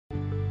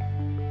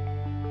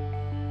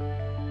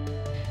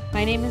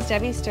My name is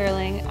Debbie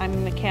Sterling. I'm a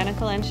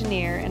mechanical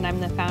engineer and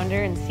I'm the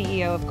founder and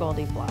CEO of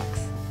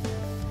GoldieBlocks.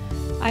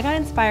 I got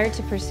inspired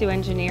to pursue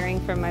engineering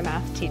from my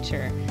math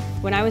teacher.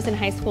 When I was in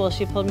high school,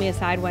 she pulled me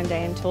aside one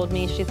day and told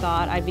me she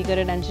thought I'd be good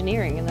at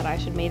engineering and that I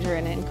should major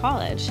in it in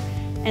college.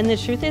 And the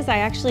truth is, I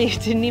actually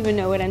didn't even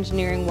know what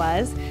engineering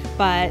was,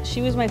 but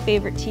she was my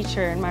favorite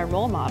teacher and my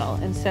role model.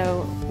 And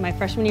so my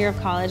freshman year of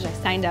college, I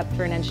signed up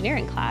for an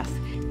engineering class.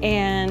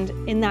 And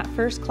in that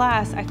first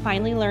class, I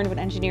finally learned what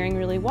engineering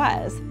really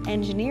was.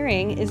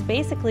 Engineering is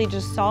basically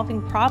just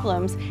solving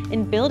problems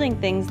and building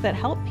things that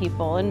help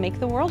people and make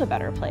the world a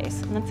better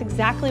place. And that's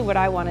exactly what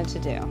I wanted to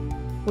do.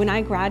 When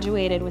I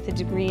graduated with a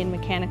degree in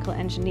mechanical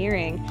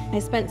engineering, I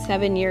spent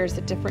 7 years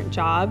at different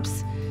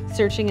jobs,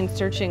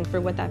 searching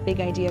for what that big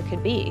idea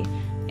could be.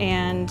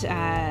 And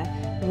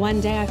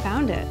one day I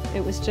found it.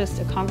 It was just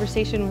a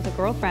conversation with a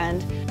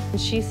girlfriend, and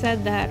she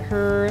said that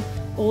her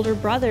older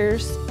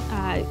brothers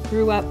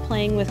grew up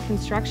playing with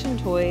construction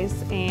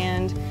toys,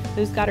 and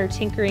those got her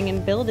tinkering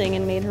and building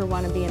and made her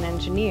want to be an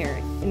engineer.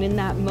 And in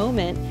that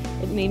moment,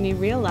 it made me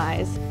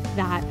realize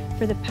that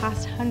for the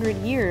past 100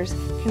 years,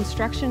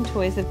 construction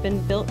toys have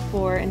been built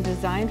for and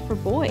designed for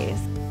boys.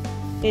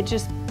 It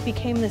just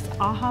became this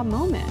aha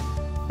moment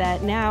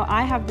that now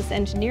I have this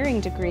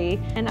engineering degree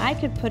and I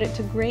could put it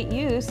to great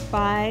use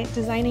by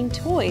designing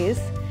toys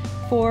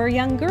for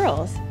young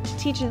girls to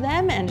teach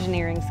them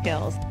engineering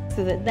skills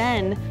so that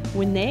then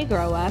when they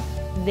grow up,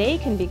 they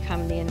can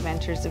become the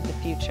inventors of the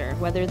future,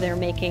 whether they're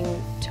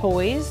making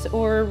toys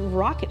or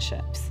rocket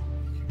ships.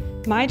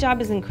 My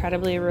job is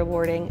incredibly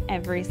rewarding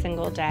every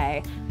single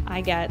day.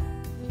 I get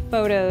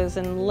photos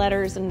and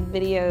letters and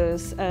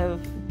videos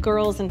of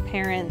girls and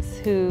parents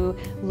who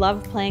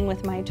love playing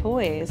with my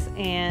toys,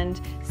 and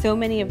so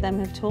many of them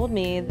have told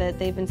me that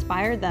they've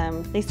inspired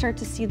them. They start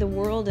to see the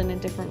world in a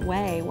different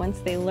way once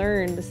they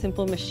learn the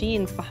simple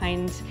machines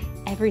behind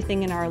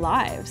everything in our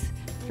lives.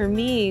 For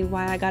me,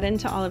 why I got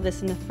into all of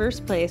this in the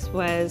first place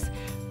was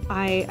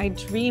I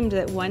dreamed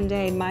that one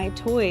day my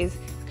toys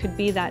could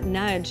be that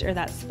nudge or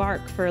that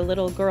spark for a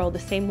little girl, the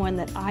same one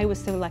that I was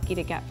so lucky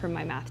to get from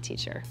my math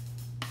teacher.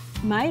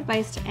 My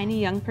advice to any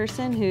young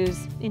person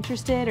who's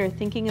interested or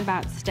thinking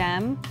about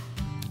STEM,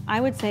 I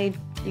would say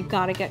you've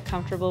got to get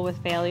comfortable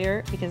with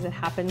failure because it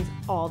happens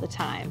all the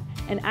time.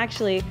 And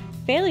actually,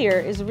 failure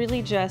is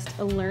really just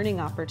a learning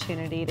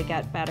opportunity to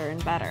get better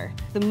and better.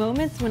 The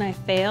moments when I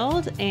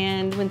failed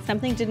and when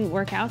something didn't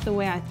work out the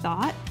way I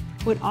thought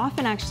would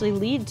often actually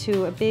lead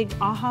to a big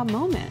aha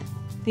moment.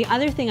 The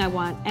other thing I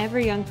want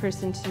every young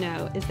person to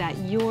know is that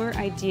your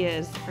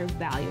ideas are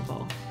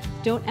valuable.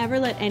 Don't ever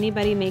let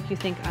anybody make you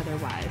think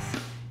otherwise.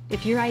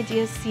 If your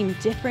ideas seem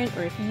different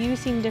or if you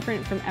seem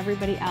different from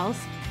everybody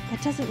else,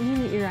 that doesn't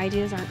mean that your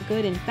ideas aren't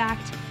good. In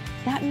fact,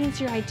 that means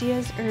your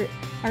ideas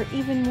are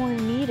even more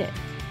needed.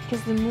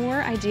 Because the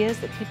more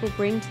ideas that people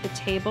bring to the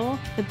table,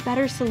 the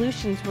better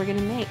solutions we're going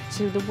to make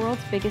to the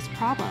world's biggest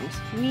problems.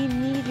 We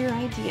need your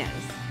ideas.